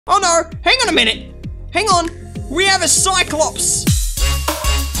Oh no, hang on a minute. Hang on, we have a Cyclops.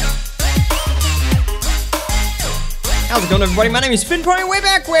 How's it going, everybody? My name is Fynnpire. We're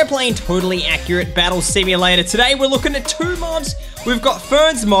back. We're playing Totally Accurate Battle Simulator. Today, we're looking at two mods. We've got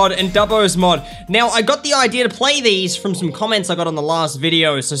Fern's mod and Dubbo's mod. Now, I got the idea to play these from some comments I got on the last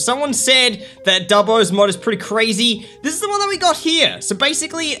video. So someone said that Dubbo's mod is pretty crazy. This is the one that we got here. So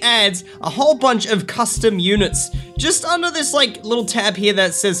basically, it adds a whole bunch of custom units. Just under this, like, little tab here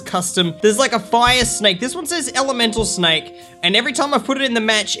that says custom, there's like a fire snake. This one says elemental snake. And every time I put it in the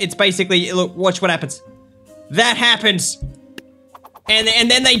match, it's basically, look, watch what happens. That happens. And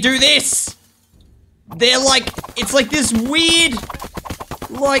then they do this. They're like, it's like this weird,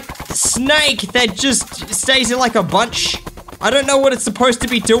 like, snake that just stays in like a bunch. I don't know what it's supposed to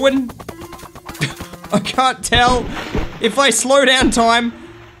be doing. I can't tell. If I slow down time,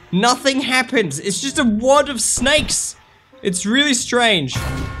 nothing happens. It's just a wad of snakes. It's really strange.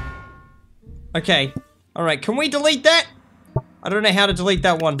 Okay. Alright, can we delete that? I don't know how to delete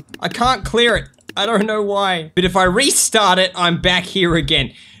that one. I can't clear it. I don't know why. But if I restart it, I'm back here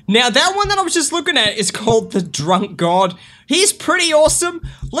again. Now, that one that I was just looking at is called the Drunk God. He's pretty awesome.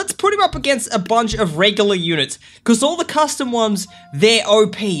 Let's put him up against a bunch of regular units. Because all the custom ones, they're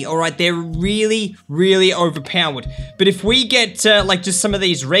OP, alright? They're really, really overpowered. But if we get, like, just some of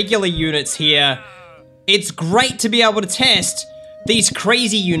these regular units here, it's great to be able to test these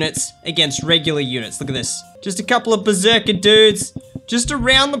crazy units against regular units. Look at this. Just a couple of berserker dudes, just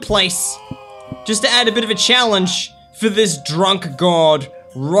around the place. Just to add a bit of a challenge for this drunk god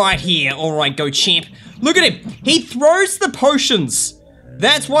right here. Alright, go champ. Look at him. He throws the potions.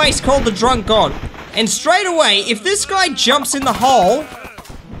 That's why he's called the drunk god. And straight away, if this guy jumps in the hole...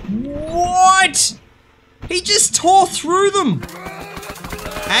 What? He just tore through them.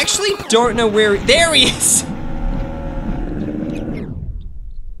 I actually don't know where... There he is.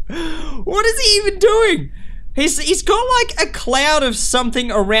 What is he even doing? He's got like a cloud of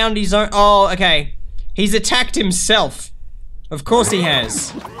something around his own. Oh, okay. He's attacked himself. Of course he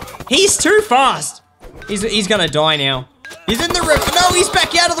has. He's too fast. He's gonna die now. He's in the river. No, he's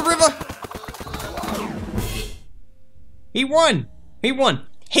back out of the river. He won. He won.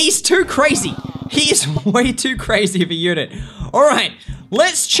 He's too crazy. He is way too crazy of a unit. All right,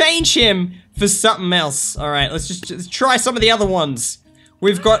 let's change him for something else. All right, let's try some of the other ones.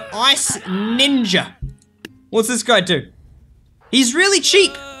 We've got Ice Ninja. What's this guy do? He's really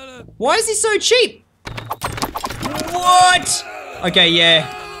cheap. Why is he so cheap? What? Okay, yeah.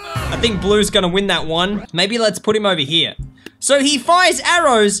 I think Blue's gonna win that one. Maybe let's put him over here. So he fires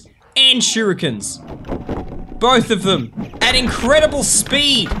arrows and shurikens. Both of them at incredible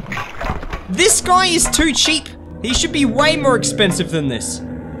speed. This guy is too cheap. He should be way more expensive than this.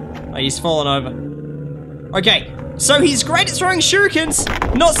 Oh, he's fallen over. Okay, so he's great at throwing shurikens,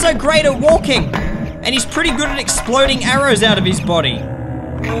 not so great at walking. And he's pretty good at exploding arrows out of his body.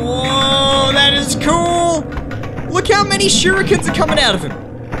 Whoa, that is cool. Look how many shurikens are coming out of him.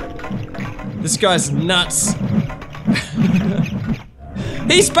 This guy's nuts.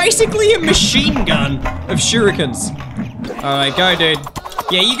 He's basically a machine gun of shurikens. Alright, go, dude.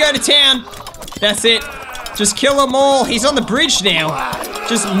 Yeah, you go to town. That's it. Just kill them all. He's on the bridge now.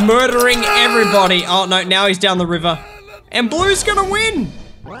 Just murdering everybody. Oh, no, now he's down the river. And Blue's gonna win.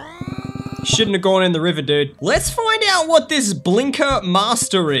 Shouldn't have gone in the river, dude. Let's find out what this Blinker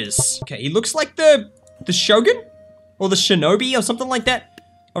Master is. Okay, he looks like the Shogun? Or the Shinobi or something like that.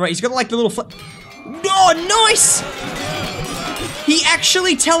 Alright, he's got like the little Oh, nice! He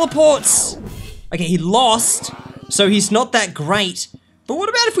actually teleports. Okay, he lost, so he's not that great. But what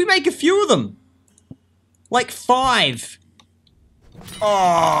about if we make a few of them? Like 5.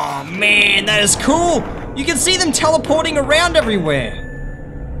 Oh, man, that is cool. You can see them teleporting around everywhere.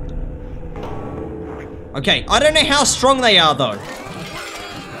 Okay, I don't know how strong they are, though.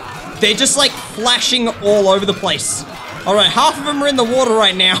 They're just, like, flashing all over the place. Alright, half of them are in the water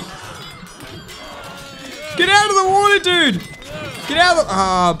right now. Get out of the water, dude! Get out of the...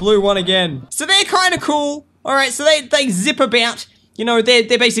 Ah, Blue won again. So they're kind of cool. Alright, so they zip about. You know, they're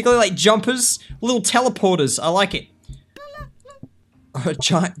basically like jumpers. Little teleporters. I like it. Oh,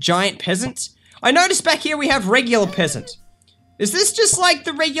 giant peasant? I noticed back here we have regular peasant. Is this just like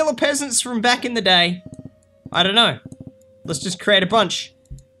the regular peasants from back in the day? I don't know. Let's just create a bunch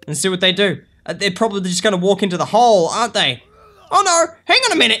and see what they do. They're probably just gonna walk into the hole, aren't they? Oh no, hang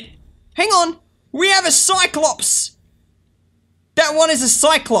on a minute. Hang on. We have a Cyclops. That one is a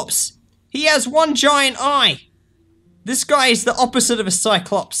Cyclops. He has one giant eye. This guy is the opposite of a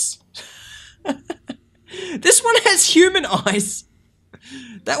Cyclops. This one has human eyes.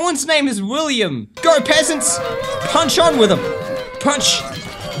 That one's name is William. Go, peasants. Punch on with him. Punch.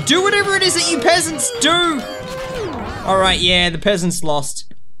 Do whatever it is that you peasants do. All right, yeah, the peasants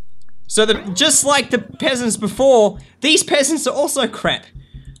lost. So just like the peasants before, these peasants are also crap.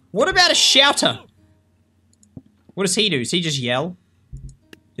 What about a shouter? What does he do? Does he just yell?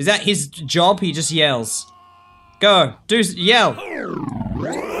 Is that his job? He just yells. Go, yell.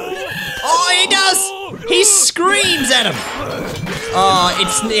 Oh, he does! He screams at him. Oh,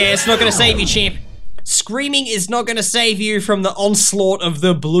 it's not gonna save you, champ. Screaming is not gonna save you from the onslaught of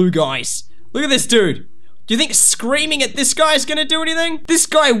the blue guys. Look at this dude. Do you think screaming at this guy is gonna do anything? This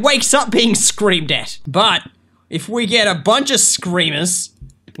guy wakes up being screamed at. But if we get a bunch of screamers,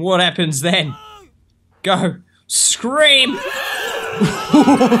 what happens then? Go. Scream!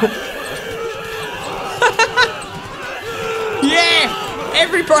 Yeah!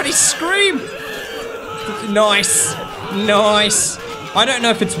 Everybody scream! Nice. Nice. I don't know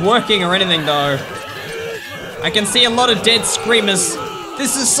if it's working or anything though. I can see a lot of dead screamers.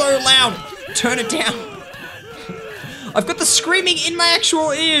 This is so loud. Turn it down. I've got the screaming in my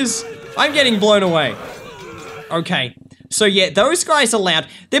actual ears. I'm getting blown away. Okay. So yeah, those guys are loud.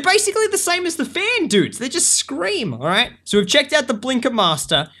 They're basically the same as the fan dudes. They just scream, alright? So we've checked out the Blinker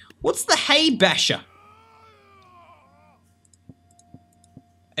Master. What's the hay basher?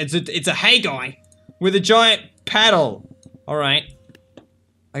 It's a hay guy with a giant paddle. Alright.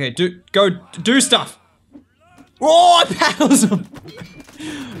 Okay, do stuff. Oh, it paddles him.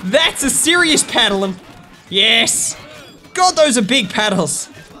 That's a serious paddling. Yes. God, those are big paddles.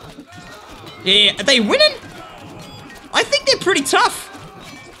 Yeah, are they winning? I think they're pretty tough.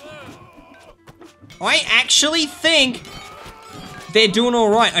 I actually think they're doing all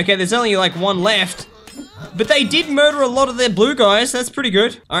right. Okay, there's only like one left. But they did murder a lot of their blue guys. That's pretty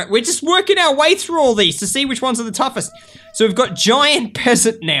good. All right, we're just working our way through all these to see which ones are the toughest. So we've got Giant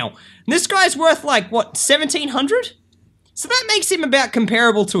Peasant now. And this guy's worth like, what, 1,700? So that makes him about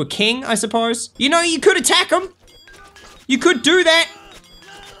comparable to a king, I suppose. You know, you could attack him. You could do that.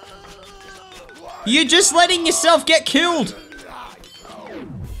 You're just letting yourself get killed.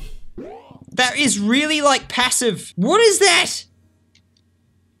 That is really like passive. What is that?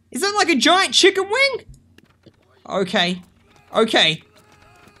 Is that like a giant chicken wing? Okay. Okay.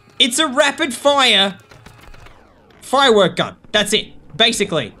 It's a rapid fire firework gun. That's it.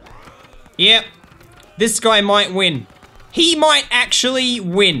 Basically. Yep. This guy might win. He might actually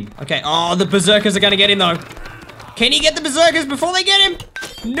win. Okay. Oh, the berserkers are gonna get him though. Can he get the berserkers before they get him?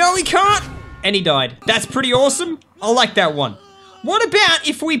 No, he can't. And he died. That's pretty awesome. I like that one. What about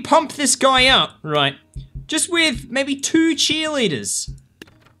if we pump this guy up? Right. Just with maybe 2 cheerleaders.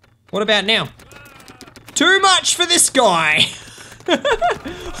 What about now? Too much for this guy.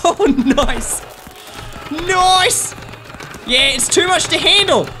 Oh, nice. Nice. Yeah, it's too much to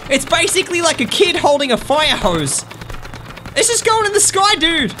handle. It's basically like a kid holding a fire hose. It's just going in the sky,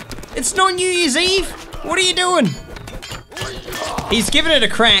 dude. It's not New Year's Eve. What are you doing? He's giving it a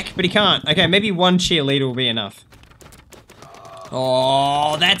crack, but he can't. Okay, maybe 1 cheerleader will be enough.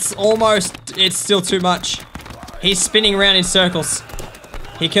 Oh, that's almost... It's still too much. He's spinning around in circles.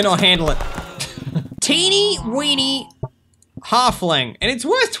 He cannot handle it. Teeny weeny halfling, and it's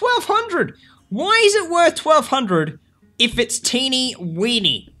worth 1,200. Why is it worth 1,200 if it's teeny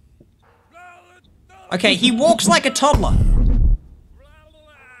weeny? Okay, he walks like a toddler.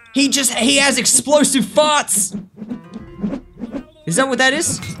 He has explosive farts. Is that what that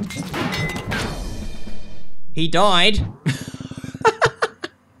is? He died.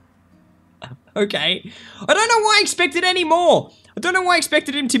 Okay. I don't know why I expected any more. I don't know why I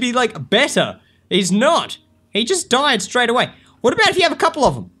expected him to be, like, better. He's not. He just died straight away. What about if you have a couple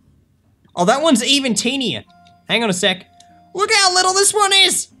of them? Oh, that one's even teenier. Hang on a sec. Look how little this one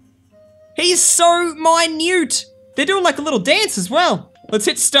is. He's so minute. They're doing, like, a little dance as well. Let's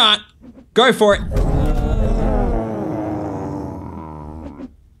hit start. Go for it.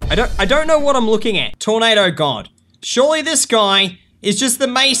 I don't know what I'm looking at. Tornado God. Surely this guy is just the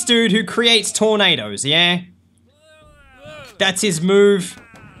mace dude who creates tornadoes, yeah? That's his move.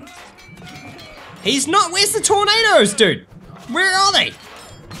 He's not. Where's the tornadoes, dude? Where are they?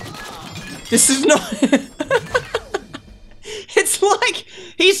 This is not... It's like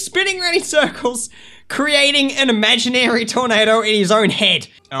he's spinning around in circles, creating an imaginary tornado in his own head.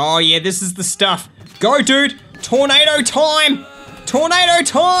 Oh yeah, this is the stuff. Go, dude. Tornado time. Tornado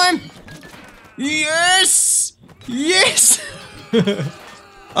time. Yes. Yes.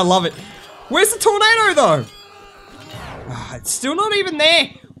 I love it. Where's the tornado though? Oh, it's still not even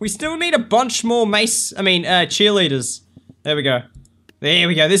there. We still need a bunch more cheerleaders. There we go. There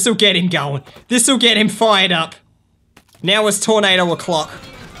we go. This will get him going. This will get him fired up. Now it's tornado o'clock.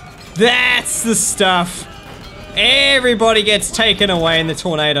 That's the stuff. Everybody gets taken away in the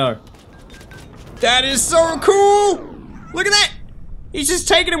tornado. That is so cool! Look at that! He's just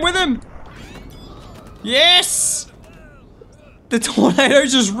taking him with him. Yes! The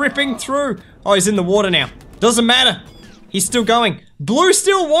tornado's just ripping through. Oh, he's in the water now. Doesn't matter. He's still going. Blue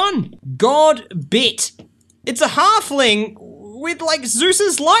still won. God bit. It's a halfling with like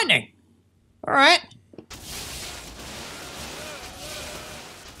Zeus's lightning. All right.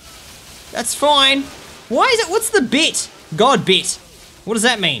 That's fine. Why is it? What's the bit? God bit. What does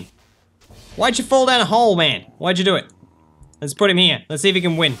that mean? Why'd you fall down a hole, man? Why'd you do it? Let's put him here. Let's see if he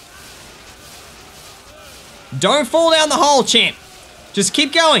can win. Don't fall down the hole, champ. Just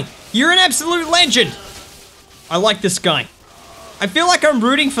keep going. You're an absolute legend. I like this guy. I feel like I'm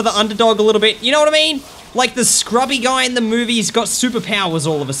rooting for the underdog a little bit. You know what I mean? Like the scrubby guy in the movies got superpowers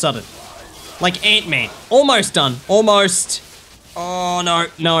all of a sudden. Like Ant-Man. Almost done. Almost. Oh, no,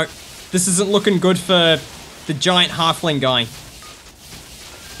 no. This isn't looking good for the giant halfling guy.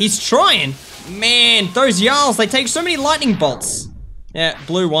 He's trying. Man, those Jarls, they take so many lightning bolts. Yeah,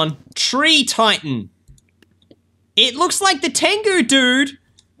 blue one. Tree Titan. It looks like the Tengu dude.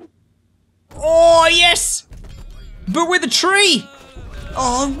 Oh, yes. But with a tree.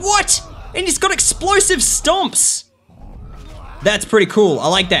 Oh, what? And he's got explosive stomps. That's pretty cool. I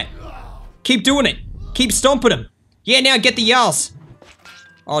like that. Keep doing it. Keep stomping him. Yeah, now get the Jarls.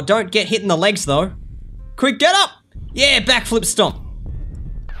 Oh, don't get hit in the legs, though. Quick, get up. Yeah, backflip stomp.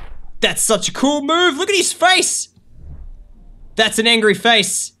 That's such a cool move. Look at his face. That's an angry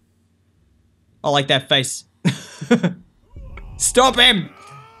face. I like that face. Stop him.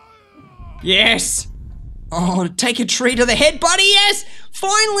 Yes. Oh, take a tree to the head, buddy. Yes.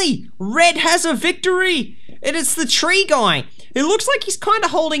 Finally, red has a victory. And it's the tree guy. It looks like he's kind of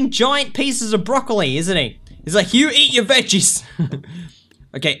holding giant pieces of broccoli, isn't he? He's like, you eat your veggies.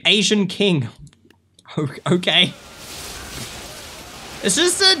 Okay, Asian king. Okay. It's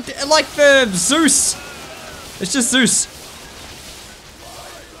just like the Zeus. It's just Zeus.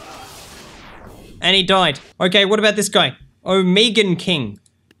 And he died. Okay, what about this guy? Omegan King.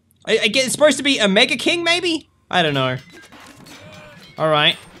 I guess it's supposed to be Omega King, maybe? I don't know.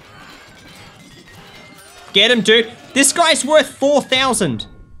 Alright. Get him, dude. This guy's worth 4,000.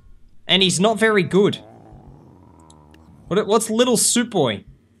 And he's not very good. What's Little Soup Boy?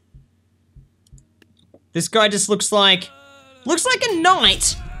 This guy just looks like a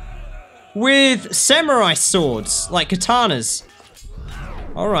knight with samurai swords, like katanas.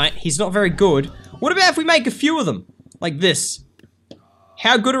 Alright, he's not very good. What about if we make a few of them? Like this.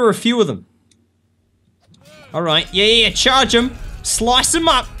 How good are a few of them? Alright, yeah, charge them. Slice them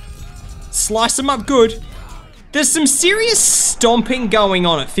up. Slice them up good. There's some serious stomping going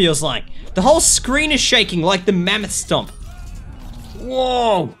on, it feels like. The whole screen is shaking like the mammoth stomp.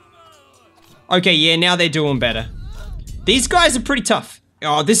 Whoa. Okay, yeah, now they're doing better. These guys are pretty tough.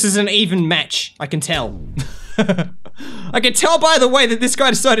 Oh, this is an even match. I can tell. I can tell by the way that this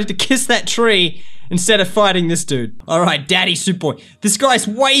guy decided to kiss that tree instead of fighting this dude. All right, Daddy Soup Boy. This guy's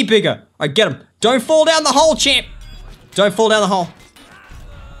way bigger. I get him. Don't fall down the hole, champ. Don't fall down the hole.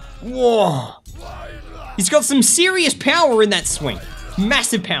 Whoa. He's got some serious power in that swing.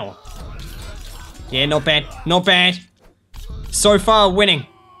 Massive power. Yeah, not bad. Not bad. So far, winning.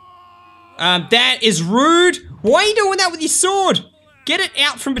 That is rude. Why are you doing that with your sword? Get it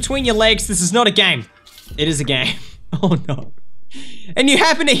out from between your legs. This is not a game. It is a game. Oh, no. And you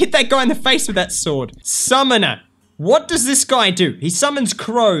happen to hit that guy in the face with that sword. Summoner. What does this guy do? He summons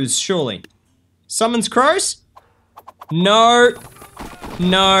crows, surely. Summons crows? No.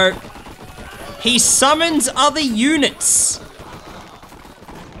 No. He summons other units.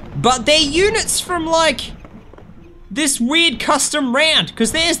 But they're units from, like, this weird custom round.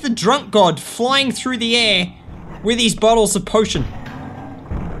 Because there's the drunk god flying through the air with these bottles of potion.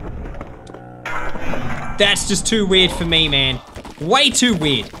 That's just too weird for me, man. Way too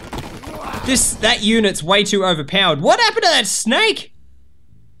weird. That unit's way too overpowered. What happened to that snake?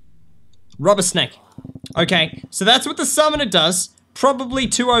 Rubber snake. Okay, so that's what the summoner does. Probably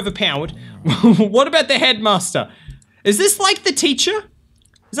too overpowered. What about the headmaster? Is this like the teacher?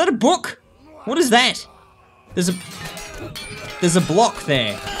 Is that a book? What is that? There's a block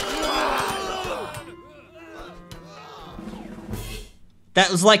there. That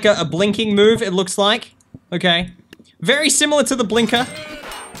was like a blinking move, it looks like. Okay. Very similar to the blinker.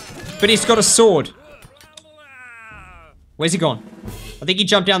 But he's got a sword. Where's he gone? I think he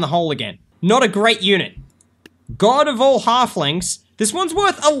jumped down the hole again. Not a great unit. God of all halflings. This one's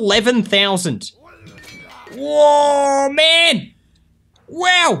worth 11,000. Whoa, man!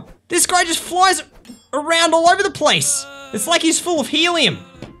 Wow! This guy just flies around all over the place. It's like he's full of helium.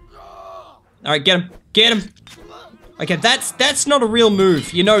 Alright, get him. Get him. Okay, that's not a real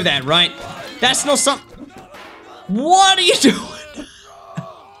move. You know that, right? That's not some... What are you doing?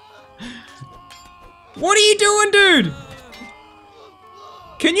 What are you doing, dude?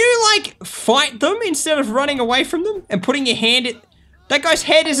 Can you, like, fight them instead of running away from them and putting your hand in... That guy's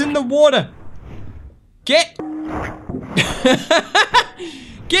head is in the water. Get...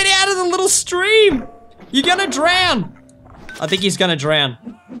 Get out of the little stream. You're gonna drown. I think he's gonna drown.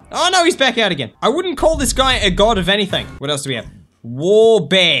 Oh no, he's back out again. I wouldn't call this guy a god of anything. What else do we have? War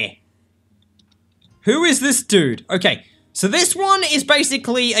Bear. Who is this dude? Okay, so this one is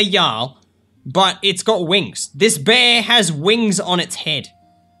basically a Jarl, but it's got wings. This bear has wings on its head.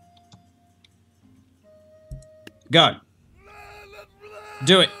 Go.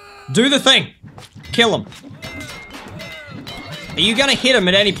 Do it. Do the thing. Kill him. Are you gonna hit him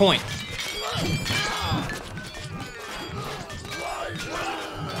at any point?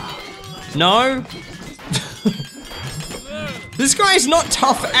 No? This guy is not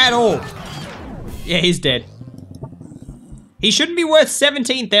tough at all. Yeah, he's dead. He shouldn't be worth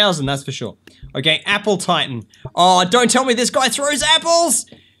 17,000, that's for sure. Okay, Apple Titan. Oh, don't tell me this guy throws apples!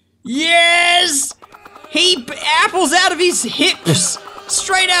 Yes! Apples out of his hips!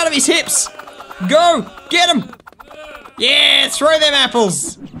 Straight out of his hips! Go! Get him! Yeah, throw them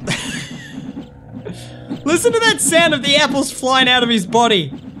apples! Listen to that sound of the apples flying out of his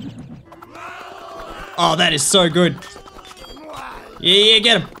body. Oh, that is so good. Yeah,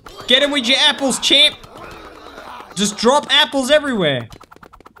 get him. Get him with your apples, champ. Just drop apples everywhere.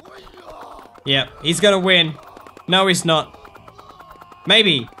 Yep, he's gonna win. No, he's not.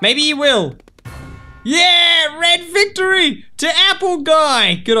 Maybe. Maybe he will. Yeah, red victory to Apple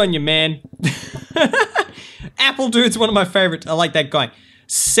Guy. Good on you, man. Apple Dude's one of my favorites. I like that guy.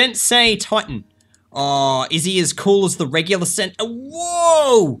 SENSEI Titan. Oh, is he as cool as the regular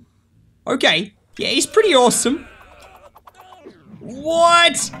Whoa! Okay. Yeah, he's pretty awesome.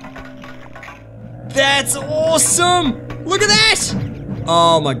 What? That's awesome! Look at that!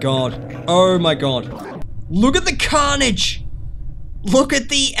 Oh my god. Oh my god. Look at the carnage! Look at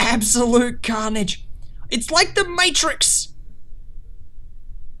the absolute carnage. It's like the Matrix!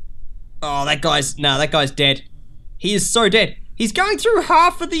 Oh, that guy's dead. He is so dead. He's going through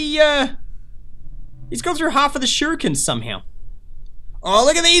half of the, he's gone through half of the shurikens somehow. Oh,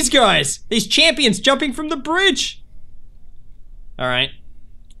 look at these guys! These champions jumping from the bridge! Alright.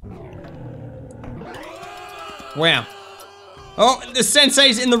 Wow. Oh, the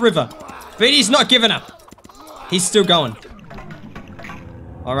sensei's in the river. But he's not giving up. He's still going.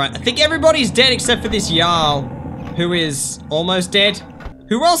 Alright, I think everybody's dead except for this Jarl, who is almost dead.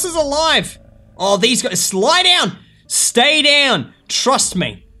 Who else is alive? Oh, these guys. Lie down! Stay down! Trust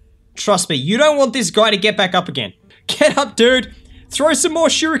me. Trust me. You don't want this guy to get back up again. Get up, dude! Throw some more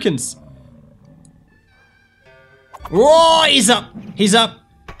shurikens. Whoa, he's up. He's up.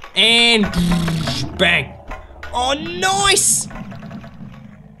 And bang. Oh, nice.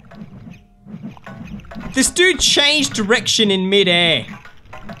 This dude changed direction in midair.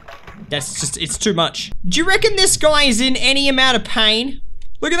 That's just, it's too much. Do you reckon this guy is in any amount of pain?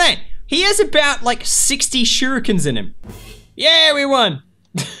 Look at that. He has about like 60 shurikens in him. Yeah, we won.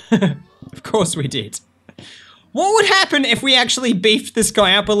 Of course we did. What would happen if we actually beefed this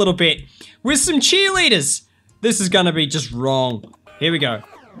guy up a little bit with some cheerleaders? This is gonna be just wrong. Here we go.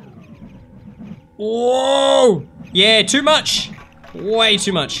 Whoa! Yeah, too much. Way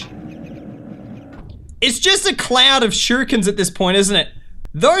too much. It's just a cloud of shurikens at this point, isn't it?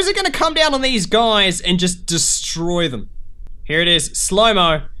 Those are gonna come down on these guys and just destroy them. Here it is,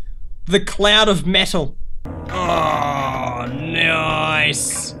 slow-mo. The cloud of metal. Oh,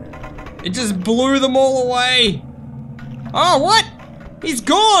 nice. It just blew them all away. Oh, what? He's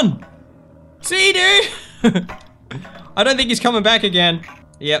gone. See, dude? I don't think he's coming back again.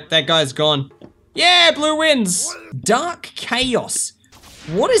 Yep, that guy's gone. Yeah, blue wins. Dark Chaos.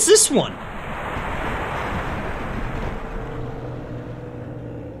 What is this one?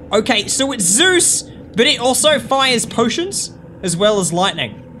 Okay, so it's Zeus, but it also fires potions as well as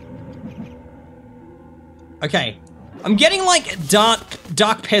lightning. Okay, I'm getting like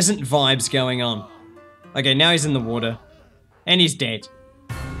dark peasant vibes going on. Okay, now he's in the water. And he's dead.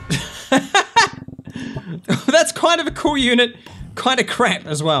 That's kind of a cool unit. Kind of crap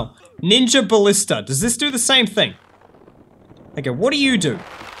as well. Ninja Ballista. Does this do the same thing? Okay, what do you do?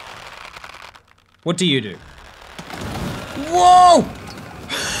 What do you do? Whoa!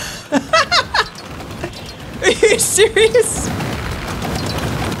 Are you serious?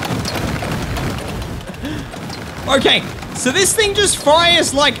 Okay, so this thing just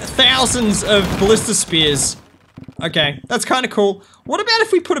fires like thousands of ballista spears. Okay, that's kind of cool. What about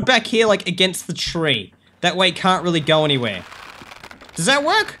if we put it back here like against the tree? That way it can't really go anywhere. Does that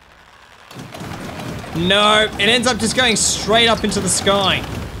work? No, it ends up just going straight up into the sky.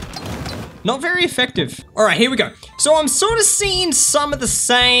 Not very effective. All right, here we go. So I'm sort of seeing some of the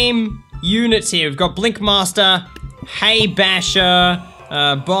same units here. We've got Blinkmaster, Hay Basher,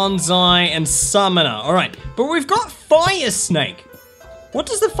 Bonsai, and Summoner. All right, but we've got Fire Snake. What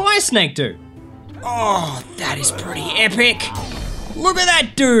does the Fire Snake do? Oh, that is pretty epic. Look at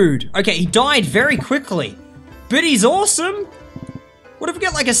that dude. Okay, he died very quickly, but he's awesome. What if we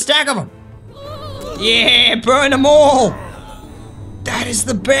get like a stack of them? Yeah, burn them all. That is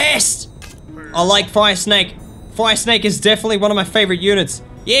the best. I like Fire Snake. Fire Snake is definitely one of my favorite units.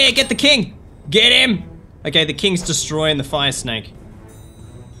 Yeah, get the king. Get him. Okay, the king's destroying the Fire Snake.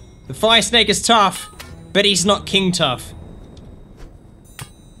 The Fire Snake is tough, but he's not king tough.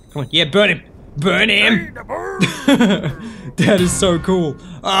 Come on, yeah, burn him. Burn him. That is so cool.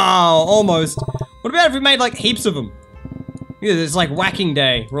 Oh, almost. What about if we made like heaps of them? Yeah, there's like whacking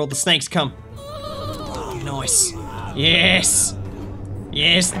day where all the snakes come. Oh, nice. Yes.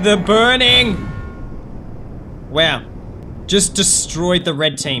 Yes, the burning. Wow. Just destroyed the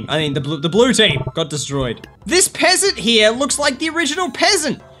red team. I mean, the blue team got destroyed. This peasant here looks like the original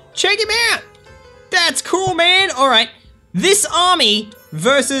peasant. Check him out. That's cool, man. All right. This army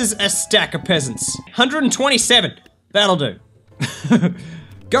versus a stack of peasants. 127. That'll do.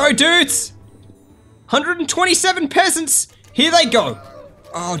 Go, dudes. 127 peasants. Here they go.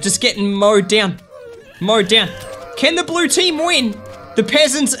 Oh, just getting mowed down. Mowed down. Can the blue team win? The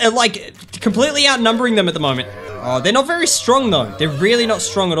peasants are like completely outnumbering them at the moment. Oh, they're not very strong though. They're really not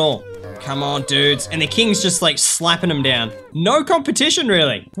strong at all. Come on, dudes. And the king's just like slapping them down. No competition,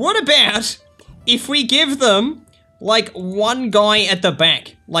 really. What about if we give them like one guy at the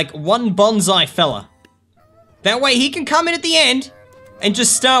back? Like one bonsai fella. That way he can come in at the end and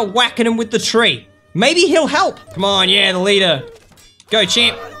just start whacking him with the tree. Maybe he'll help. Come on, yeah, the leader. Go,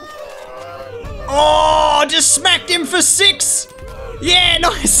 champ. Oh, just smacked him for 6. Yeah,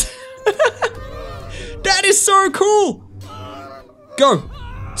 nice. That is so cool. Go.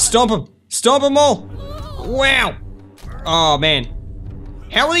 Stomp him. Stomp them all. Wow. Oh, man.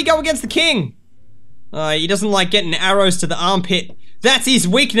 How will he go against the king? He doesn't like getting arrows to the armpit. That's his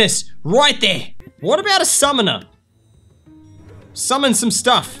weakness right there. What about a summoner? Summon some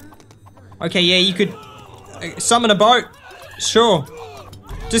stuff. Okay, yeah, you could summon a boat. Sure.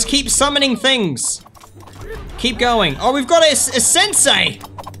 Just keep summoning things. Keep going. Oh, we've got a sensei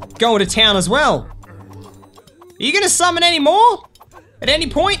going to town as well. Are you gonna summon any more? At any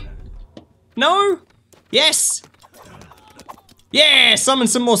point? No? Yes? Yeah, summon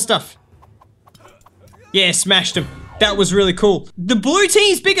some more stuff. Yeah, smashed him. That was really cool. The blue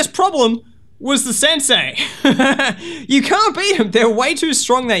team's biggest problem was the sensei. You can't beat them. They're way too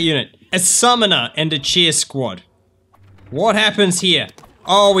strong, that unit. A summoner and a cheer squad. What happens here?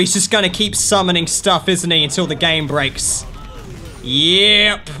 Oh, he's just gonna keep summoning stuff, isn't he, until the game breaks.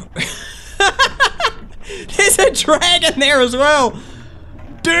 Yep. There's a dragon there as well.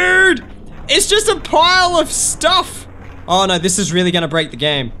 Dude, it's just a pile of stuff. Oh no, this is really gonna break the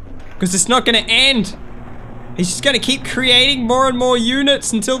game. Because it's not gonna end. He's just gonna keep creating more and more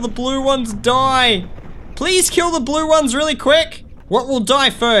units until the blue ones die. Please kill the blue ones really quick. What will die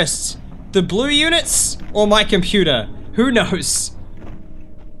first? The blue units or my computer? Who knows?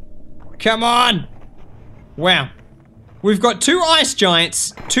 Come on. Wow. We've got 2 ice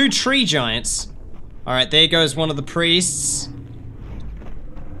giants, 2 tree giants. All right, there goes one of the priests.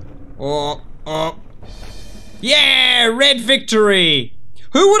 Oh. Yeah, red victory.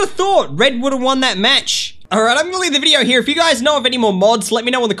 Who would have thought red would have won that match? All right, I'm gonna leave the video here. If you guys know of any more mods, let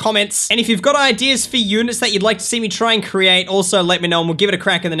me know in the comments. And if you've got ideas for units that you'd like to see me try and create, also let me know and we'll give it a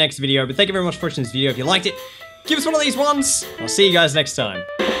crack in the next video. But thank you very much for watching this video. If you liked it, give us one of these ones. I'll see you guys next time.